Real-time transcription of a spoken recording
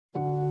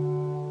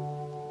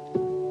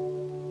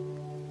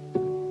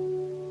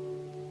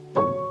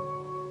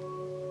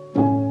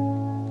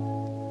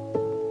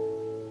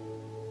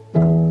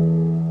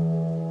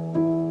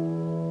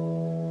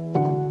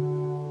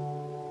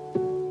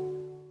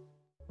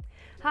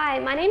Hi,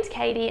 my name's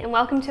Katie and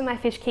welcome to my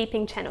fish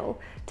keeping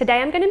channel.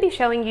 Today I'm going to be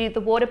showing you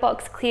the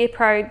Waterbox Clear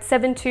Pro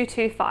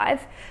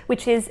 7225,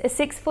 which is a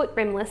 6-foot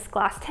rimless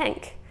glass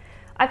tank.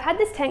 I've had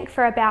this tank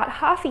for about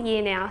half a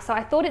year now, so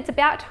I thought it's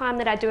about time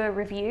that I do a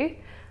review.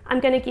 I'm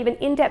going to give an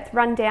in-depth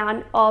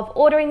rundown of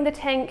ordering the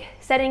tank,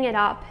 setting it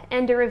up,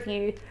 and a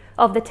review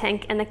of the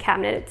tank and the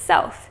cabinet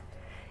itself.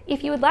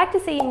 If you would like to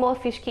see more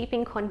fish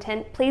keeping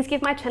content, please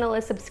give my channel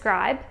a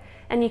subscribe,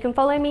 and you can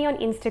follow me on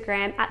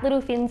Instagram at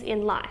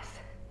littlefinsinlife.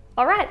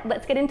 Alright,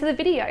 let's get into the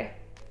video.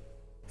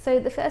 So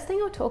the first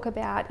thing I'll talk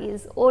about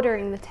is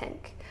ordering the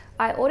tank.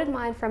 I ordered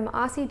mine from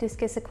RC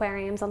Discus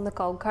Aquariums on the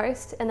Gold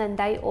Coast, and then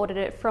they ordered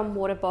it from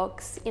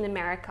Waterbox in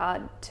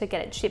America to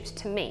get it shipped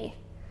to me.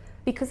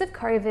 Because of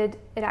COVID,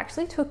 it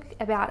actually took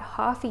about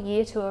half a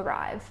year to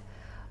arrive.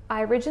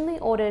 I originally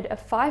ordered a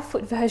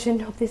 5-foot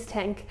version of this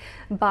tank,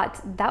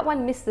 but that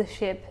one missed the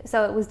ship,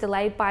 so it was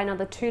delayed by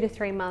another 2 to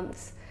 3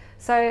 months.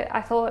 So I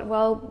thought,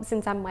 well,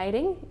 since I'm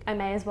waiting, I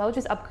may as well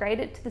just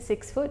upgrade it to the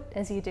 6-foot,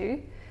 as you do.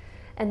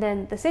 And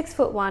then the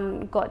 6-foot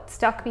one got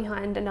stuck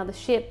behind another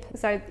ship,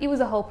 so it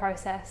was a whole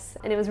process,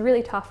 and it was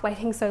really tough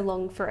waiting so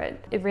long for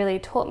it. It really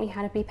taught me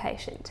how to be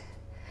patient.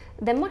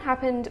 Then what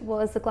happened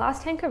was the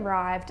glass tank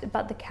arrived,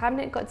 but the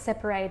cabinet got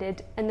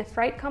separated, and the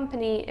freight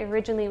company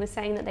originally was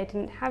saying that they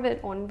didn't have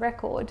it on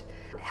record.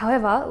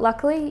 However,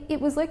 luckily it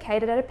was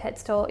located at a pet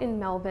store in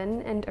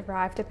Melbourne and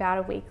arrived about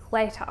a week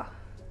later.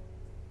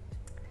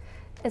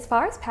 As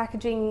far as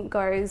packaging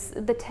goes,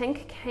 the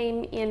tank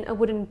came in a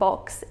wooden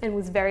box and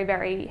was very,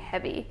 very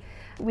heavy.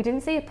 We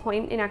didn't see a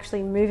point in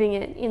actually moving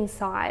it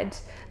inside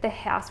the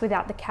house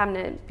without the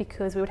cabinet,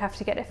 because we would have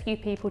to get a few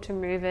people to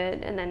move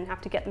it and then have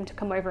to get them to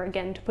come over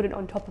again to put it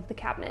on top of the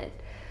cabinet.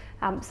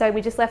 So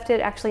we just left it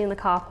actually in the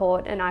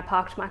carport, and I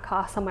parked my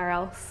car somewhere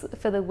else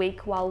for the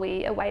week while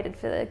we awaited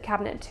for the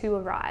cabinet to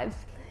arrive.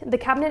 The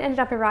cabinet ended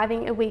up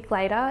arriving a week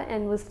later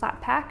and was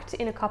flat packed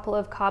in a couple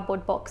of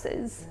cardboard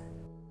boxes.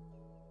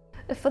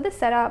 For the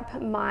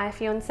setup, my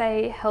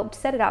fiance helped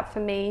set it up for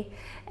me,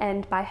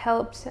 and by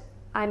helped,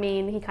 I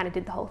mean he kind of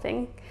did the whole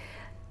thing.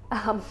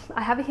 I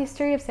have a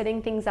history of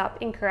setting things up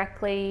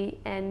incorrectly,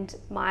 and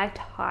my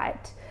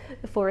height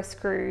for a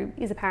screw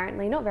is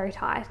apparently not very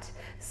tight.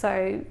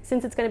 So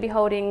since it's going to be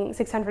holding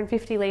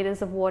 650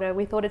 litres of water,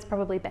 we thought it's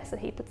probably best that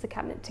he puts the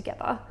cabinet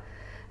together.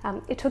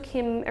 It took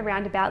him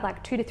around about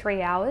like 2 to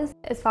 3 hours.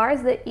 As far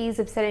as the ease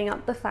of setting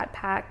up the flat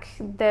pack,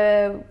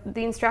 the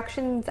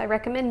instructions, I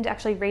recommend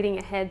actually reading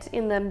ahead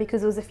in them,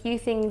 because there was a few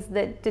things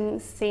that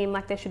didn't seem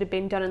like they should have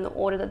been done in the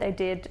order that they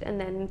did,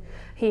 and then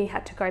he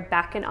had to go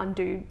back and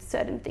undo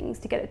certain things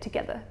to get it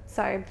together.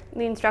 So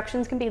the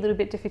instructions can be a little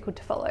bit difficult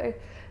to follow,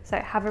 so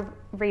have a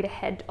read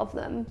ahead of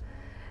them.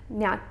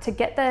 Now, to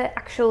get the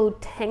actual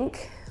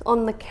tank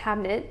on the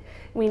cabinet,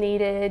 we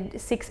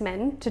needed 6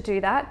 men to do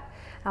that.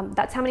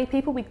 That's how many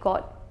people we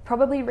got.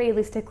 Probably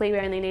realistically we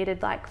only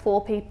needed like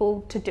 4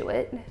 people to do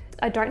it.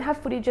 I don't have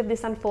footage of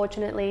this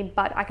unfortunately,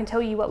 but I can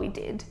tell you what we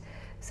did.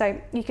 So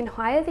you can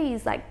hire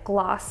these like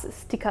glass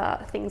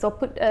sticker things. I'll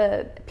put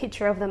a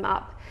picture of them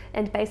up,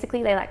 and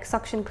basically they like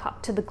suction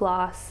cup to the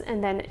glass,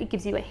 and then it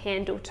gives you a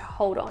handle to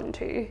hold on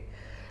to.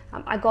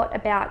 I got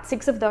about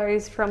 6 of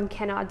those from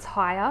Kennard's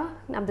Hire.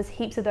 There's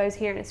heaps of those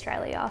here in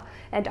Australia,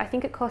 and I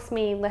think it cost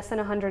me less than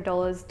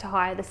 $100 to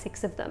hire the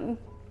 6 of them.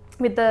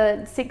 With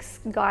the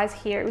 6 guys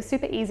here, it was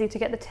super easy to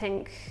get the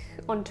tank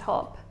on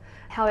top.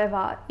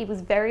 However, it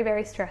was very,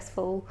 very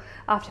stressful.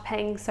 After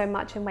paying so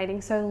much and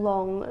waiting so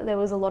long, there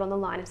was a lot on the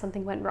line if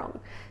something went wrong.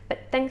 But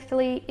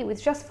thankfully, it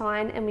was just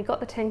fine, and we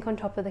got the tank on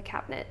top of the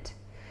cabinet.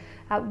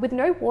 With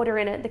no water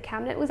in it, the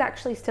cabinet was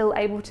actually still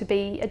able to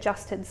be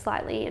adjusted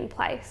slightly in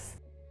place.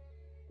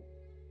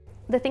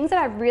 The things that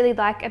I really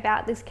like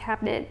about this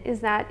cabinet is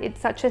that it's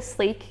such a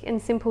sleek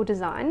and simple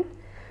design.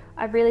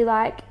 I really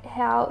like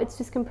how it's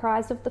just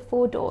comprised of the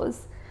 4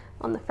 doors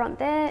on the front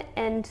there,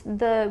 and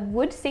the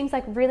wood seems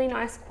like really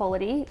nice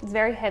quality. It's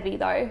very heavy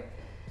though.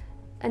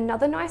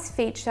 Another nice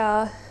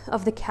feature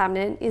of the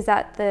cabinet is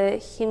that the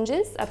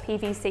hinges are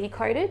PVC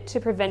coated to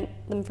prevent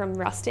them from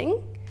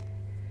rusting.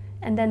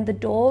 And then the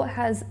door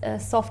has a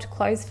soft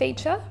close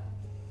feature,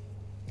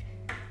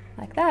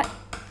 like that.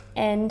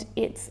 And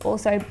it's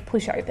also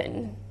push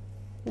open,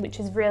 which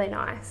is really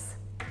nice.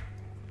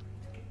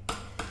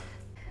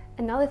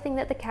 Another thing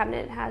that the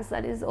cabinet has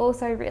that is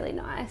also really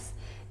nice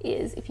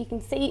is, if you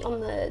can see on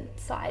the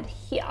side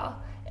here,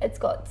 it's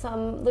got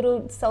some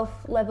little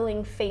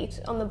self-leveling feet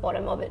on the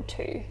bottom of it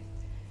too.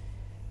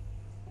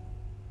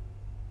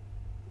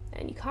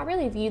 And you can't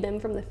really view them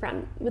from the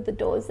front with the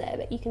doors there,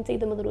 but you can see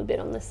them a little bit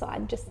on the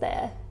side just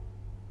there.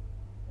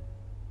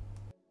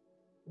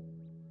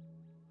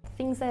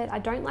 Things that I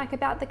don't like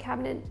about the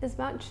cabinet as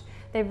much,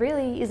 there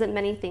really isn't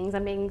many things.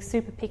 I'm being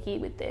super picky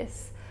with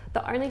this.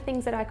 The only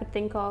things that I could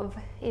think of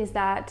is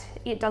that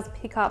it does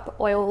pick up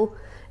oil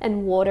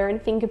and water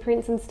and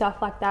fingerprints and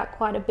stuff like that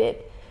quite a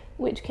bit,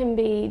 which can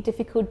be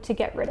difficult to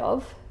get rid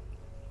of.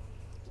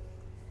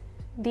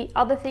 The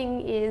other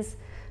thing is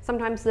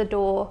sometimes the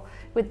door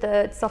with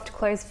the soft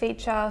close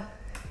feature,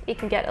 it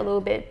can get a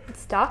little bit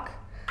stuck.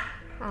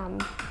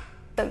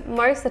 So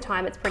most of the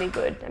time it's pretty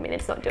good. I mean,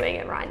 it's not doing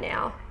it right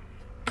now.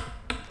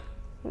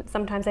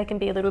 Sometimes they can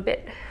be a little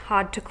bit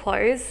hard to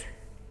close.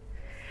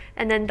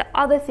 And then the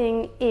other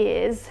thing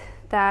is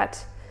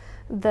that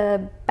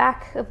the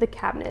back of the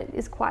cabinet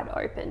is quite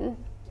open.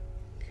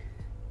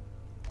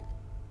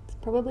 It's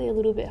probably a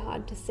little bit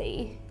hard to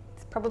see.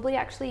 It's probably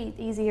actually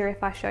easier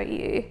if I show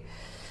you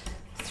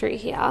through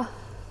here.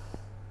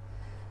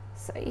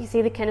 So you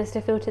see the canister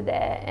filter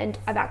there, and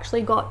I've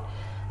actually got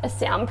a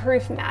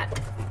soundproof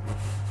mat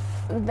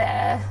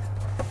there,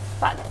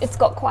 but it's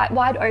got quite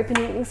wide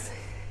openings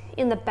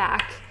in the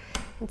back.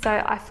 And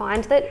so I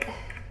find that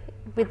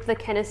with the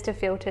canister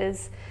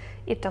filters,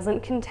 it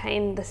doesn't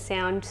contain the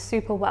sound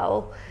super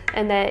well,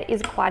 and there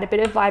is quite a bit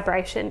of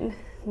vibration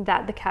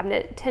that the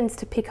cabinet tends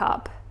to pick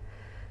up.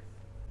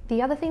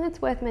 The other thing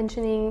that's worth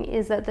mentioning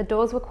is that the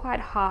doors were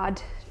quite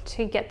hard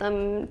to get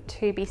them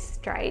to be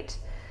straight.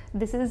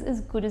 This is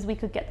as good as we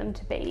could get them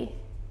to be.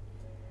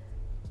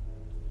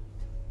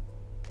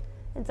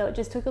 And so it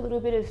just took a little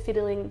bit of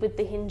fiddling with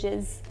the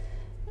hinges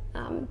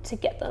to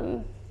get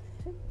them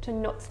to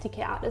not stick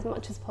out as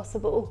much as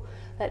possible,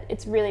 but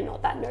it's really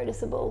not that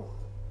noticeable.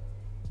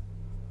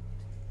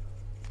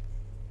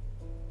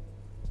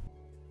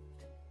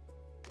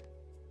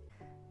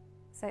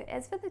 So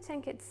as for the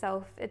tank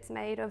itself, it's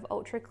made of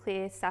ultra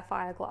clear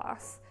sapphire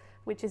glass,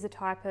 which is a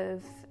type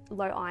of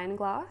low iron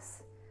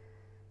glass.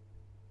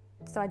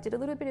 So I did a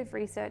little bit of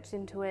research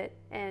into it,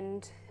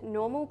 and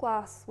normal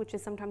glass, which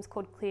is sometimes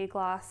called clear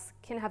glass,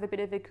 can have a bit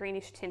of a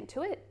greenish tint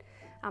to it,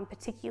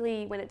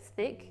 particularly when it's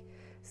thick.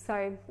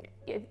 So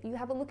if you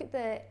have a look at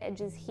the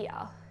edges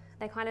here,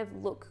 they kind of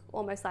look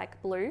almost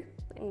like blue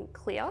and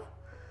clear,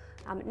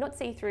 not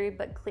see-through,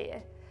 but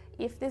clear.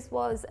 If this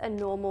was a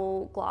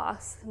normal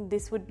glass,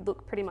 this would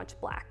look pretty much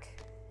black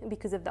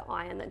because of the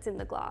iron that's in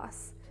the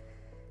glass.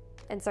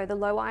 And so the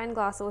low iron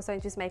glass also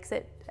just makes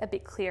it a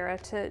bit clearer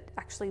to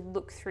actually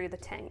look through the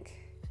tank.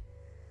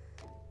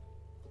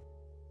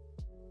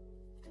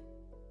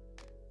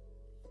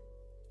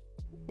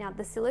 Now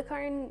the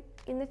silicone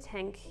in the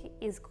tank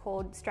is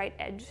called straight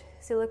edge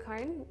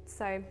silicone.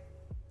 So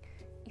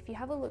if you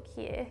have a look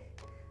here,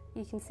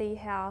 you can see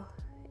how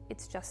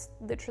it's just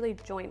literally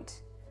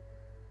joint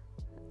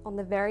on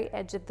the very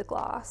edge of the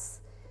glass.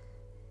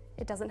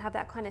 It doesn't have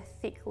that kind of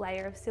thick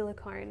layer of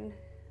silicone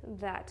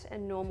that a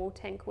normal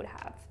tank would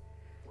have.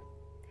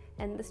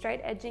 And the straight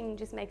edging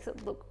just makes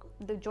it look,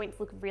 the joints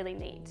look really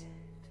neat.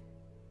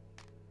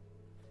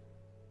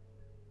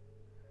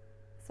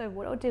 So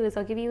what I'll do is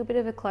I'll give you a bit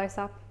of a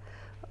close-up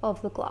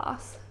of the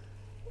glass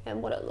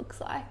and what it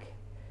looks like.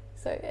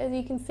 So as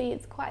you can see,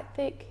 it's quite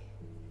thick.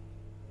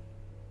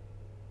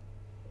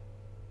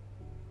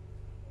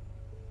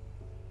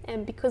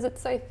 And because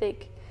it's so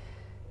thick,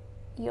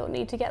 you'll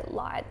need to get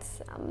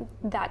lights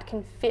that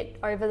can fit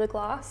over the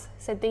glass.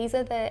 So these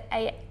are the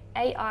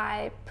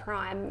AI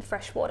Prime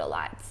freshwater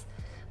lights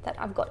that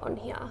I've got on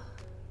here.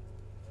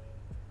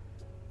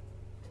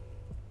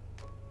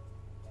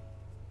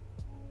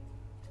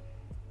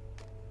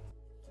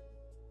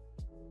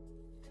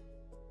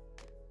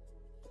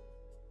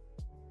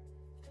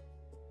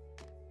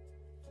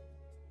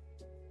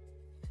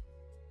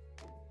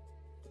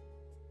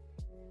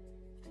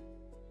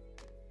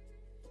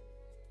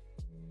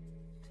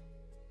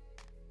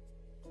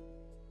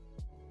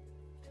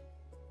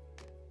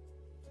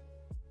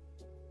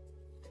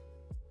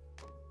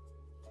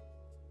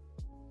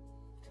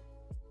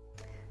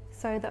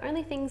 So the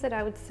only things that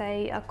I would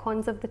say are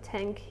cons of the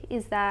tank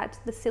is that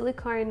the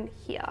silicone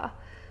here,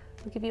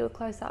 I'll give you a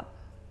close-up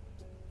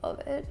of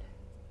it.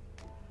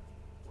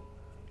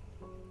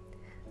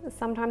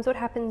 Sometimes what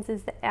happens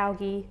is the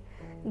algae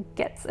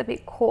gets a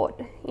bit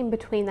caught in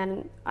between that,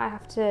 and I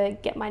have to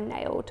get my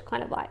nail to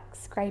kind of like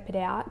scrape it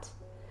out.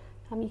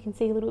 You can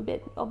see a little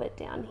bit of it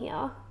down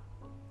here,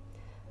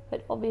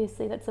 but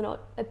obviously that's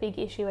not a big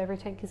issue. Every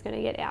tank is going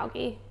to get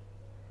algae.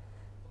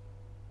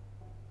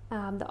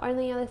 The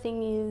only other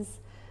thing is,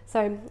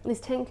 so this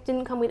tank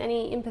didn't come with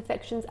any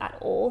imperfections at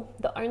all.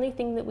 The only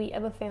thing that we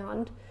ever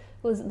found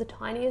was the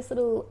tiniest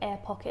little air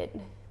pocket,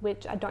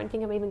 which I don't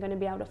think I'm even going to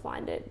be able to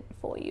find it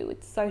for you.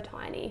 It's so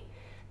tiny,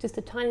 just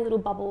a tiny little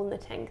bubble in the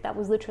tank. That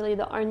was literally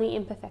the only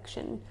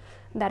imperfection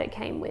that it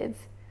came with.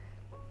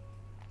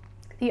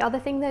 The other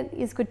thing that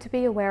is good to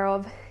be aware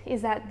of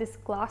is that this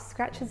glass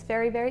scratches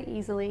very, very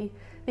easily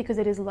because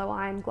it is low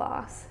iron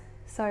glass.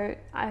 So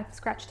I've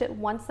scratched it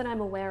once that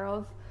I'm aware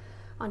of.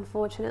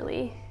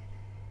 Unfortunately,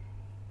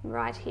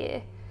 right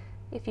here,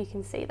 if you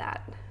can see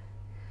that.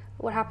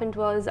 What happened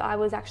was I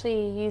was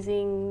actually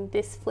using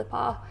this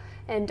flipper,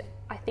 and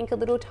I think a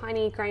little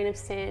tiny grain of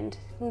sand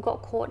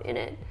got caught in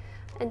it,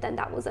 and then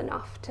that was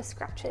enough to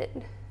scratch it.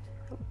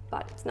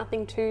 But it's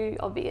nothing too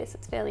obvious,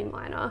 it's fairly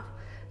minor,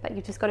 but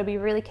you've just got to be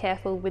really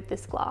careful with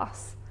this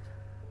glass.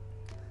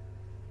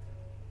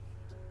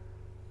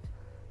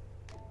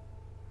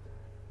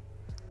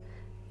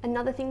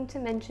 Another thing to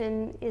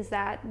mention is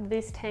that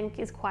this tank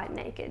is quite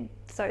naked.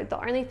 So the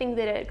only thing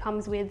that it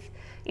comes with,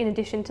 in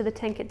addition to the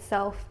tank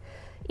itself,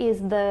 is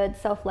the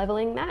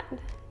self-leveling mat,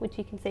 which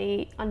you can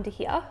see under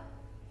here.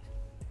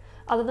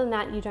 Other than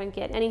that, you don't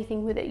get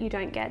anything with it. You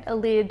don't get a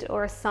lid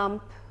or a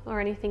sump or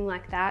anything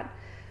like that.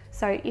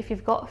 So if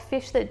you've got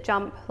fish that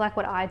jump like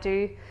what I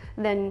do,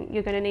 then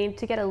you're going to need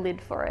to get a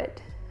lid for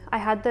it. I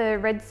had the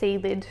Red Sea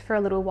lid for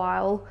a little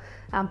while,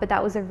 but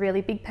that was a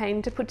really big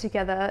pain to put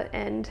together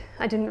and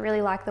I didn't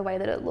really like the way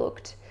that it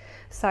looked.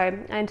 So I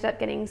ended up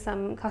getting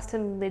some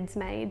custom lids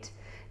made,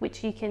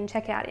 which you can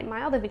check out in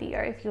my other video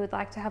if you would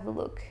like to have a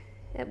look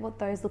at what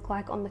those look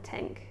like on the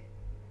tank.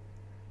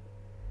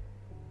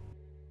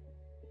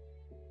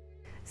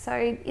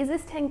 So is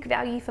this tank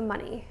value for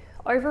money?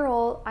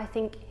 Overall, I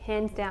think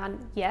hands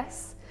down,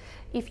 yes.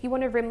 If you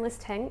want a rimless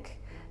tank,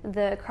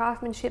 the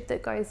craftsmanship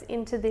that goes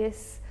into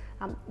this,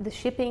 the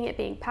shipping, it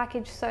being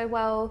packaged so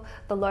well,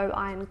 the low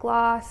iron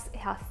glass,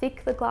 how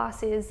thick the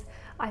glass is,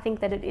 I think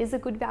that it is a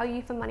good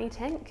value for money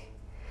tank.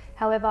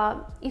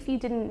 However, if you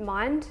didn't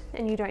mind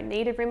and you don't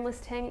need a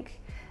rimless tank,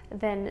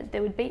 then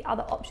there would be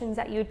other options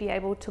that you would be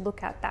able to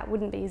look at that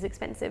wouldn't be as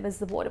expensive as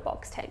the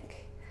Waterbox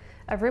tank.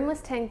 A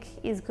rimless tank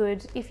is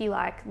good if you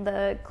like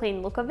the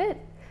clean look of it,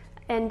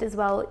 and as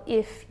well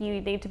if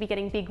you need to be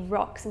getting big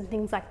rocks and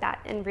things like that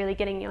and really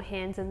getting your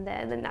hands in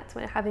there, then that's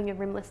when having a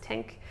rimless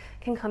tank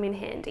can come in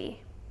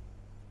handy.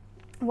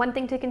 One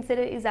thing to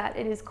consider is that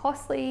it is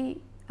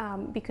costly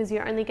because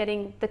you're only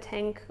getting the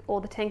tank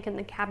or the tank and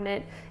the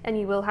cabinet, and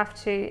you will have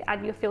to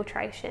add your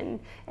filtration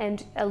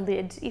and a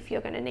lid if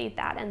you're going to need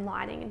that, and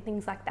lining and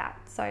things like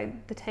that. So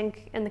the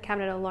tank and the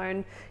cabinet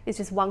alone is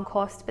just one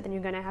cost, but then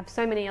you're going to have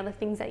so many other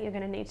things that you're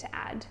going to need to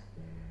add.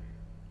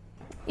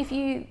 If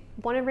you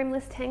want a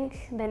rimless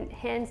tank, then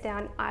hands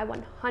down, I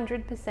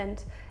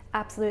 100%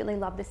 absolutely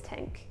love this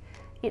tank.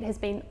 It has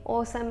been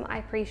awesome. I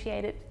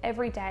appreciate it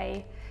every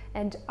day,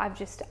 and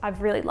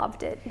I've really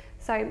loved it.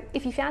 So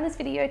if you found this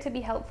video to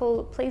be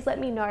helpful, please let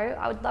me know.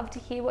 I would love to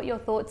hear what your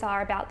thoughts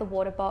are about the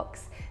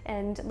Waterbox,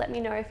 and let me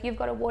know if you've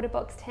got a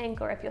Waterbox tank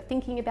or if you're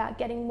thinking about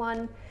getting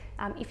one.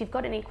 If you've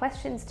got any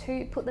questions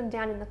too, put them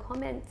down in the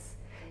comments.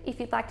 If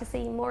you'd like to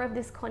see more of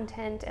this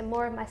content and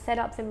more of my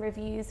setups and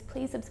reviews,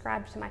 please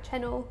subscribe to my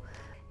channel,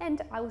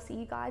 and I will see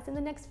you guys in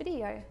the next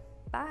video.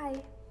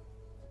 Bye.